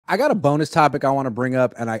I got a bonus topic I want to bring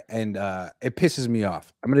up, and it pisses me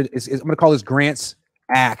off. I'm gonna call this Grant's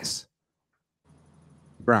axe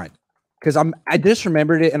grind, because I just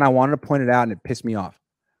remembered it and I wanted to point it out, and it pissed me off.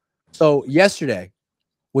 So yesterday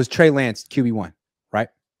was Trey Lance QB1, right?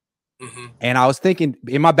 Mm-hmm. And I was thinking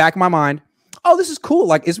in my back of my mind, oh, this is cool.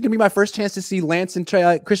 Like, it's gonna be my first chance to see Lance and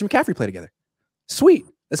Christian McCaffrey play together. Sweet,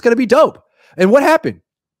 it's gonna be dope. And what happened?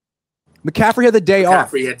 McCaffrey had the day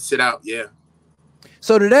off. McCaffrey had to sit out. Yeah.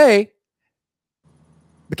 So today,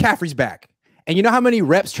 McCaffrey's back. And you know how many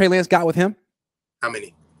reps Trey Lance got with him? How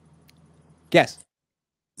many? Guess.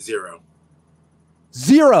 0.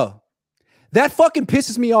 0. That fucking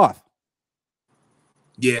pisses me off.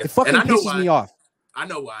 Yeah. It fucking pisses me off. I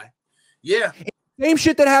know why. Yeah. Same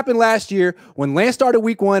shit that happened last year when Lance started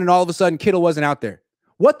week 1 and all of a sudden Kittle wasn't out there.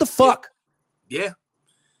 What the fuck? Yeah.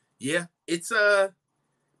 Yeah. It's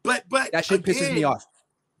but that shit pisses me off.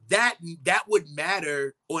 That would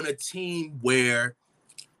matter on a team where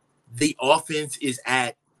the offense is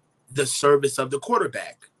at the service of the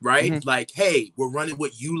quarterback, right? Mm-hmm. Like, hey, we're running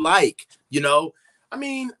what you like, you know? I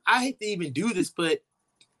mean, I hate to even do this, but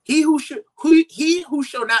he who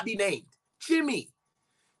shall not be named, Jimmy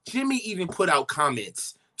even put out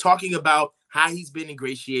comments talking about how he's been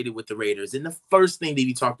ingratiated with the Raiders. And the first thing that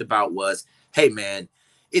he talked about was, hey, man,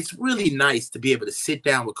 it's really nice to be able to sit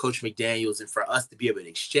down with Coach McDaniels and for us to be able to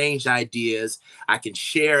exchange ideas. I can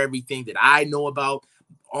share everything that I know about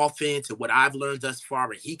offense and what I've learned thus far,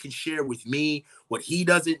 and he can share with me what he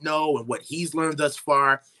doesn't know and what he's learned thus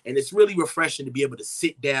far. And it's really refreshing to be able to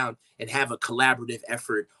sit down and have a collaborative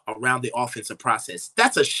effort around the offensive process.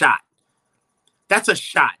 That's a shot. That's a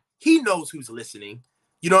shot. He knows who's listening.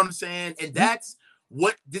 You know what I'm saying? And that's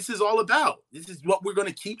what this is all about. This is what we're going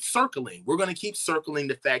to keep circling. We're going to keep circling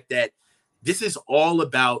the fact that this is all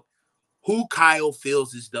about who Kyle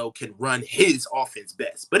feels as though can run his offense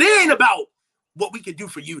best. But it ain't about what we can do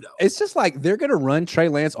for you, though. It's just like they're going to run Trey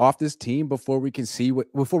Lance off this team before we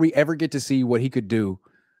ever get to see what he could do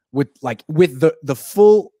with the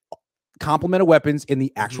full complement of weapons in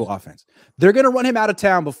the actual offense. They're going to run him out of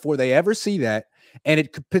town before they ever see that. And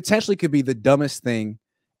it potentially could be the dumbest thing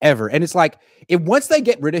ever. And it's like, once they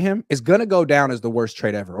get rid of him, it's going to go down as the worst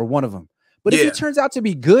trade ever, or one of them. But if he turns out to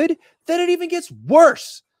be good, then it even gets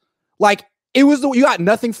worse. Like, you got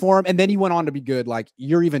nothing for him, and then he went on to be good. Like,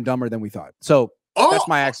 you're even dumber than we thought. So that's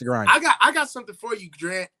my axe to grind. I got something for you,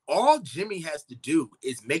 Grant. All Jimmy has to do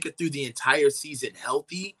is make it through the entire season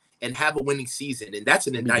healthy and have a winning season, and that's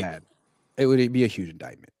an indictment. It would be a huge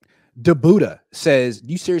indictment. DeBuda says,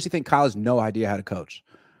 do you seriously think Kyle has no idea how to coach?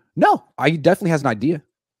 No, he definitely has an idea.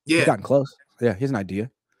 Yeah. He's gotten close. Yeah, he has an idea.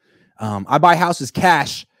 I buy houses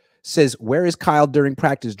cash says, where is Kyle during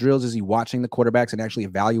practice drills? Is he watching the quarterbacks and actually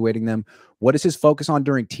evaluating them? What is his focus on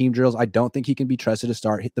during team drills? I don't think he can be trusted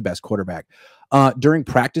to hit the best quarterback. During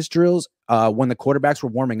practice drills, when the quarterbacks were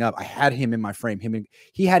warming up, I had him in my frame.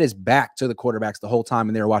 He had his back to the quarterbacks the whole time,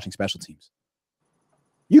 and they were watching special teams.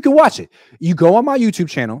 You can watch it. You go on my YouTube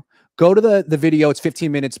channel, go to the video. It's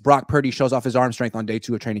 15 minutes. Brock Purdy shows off his arm strength on day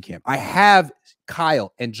 2 of training camp. I have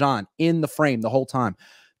Kyle and John in the frame the whole time.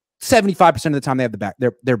 75% of the time they have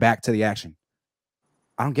their back to the action.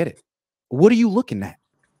 I don't get it. What are you looking at?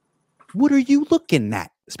 What are you looking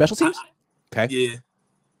at? Special teams? Okay. Yeah.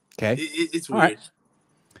 Okay. It's weird. Right.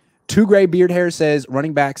 Two Gray Beard Hair says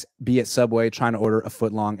running backs be at Subway trying to order a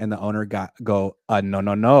foot long, and the owner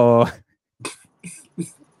no.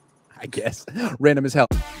 I guess. Random as hell.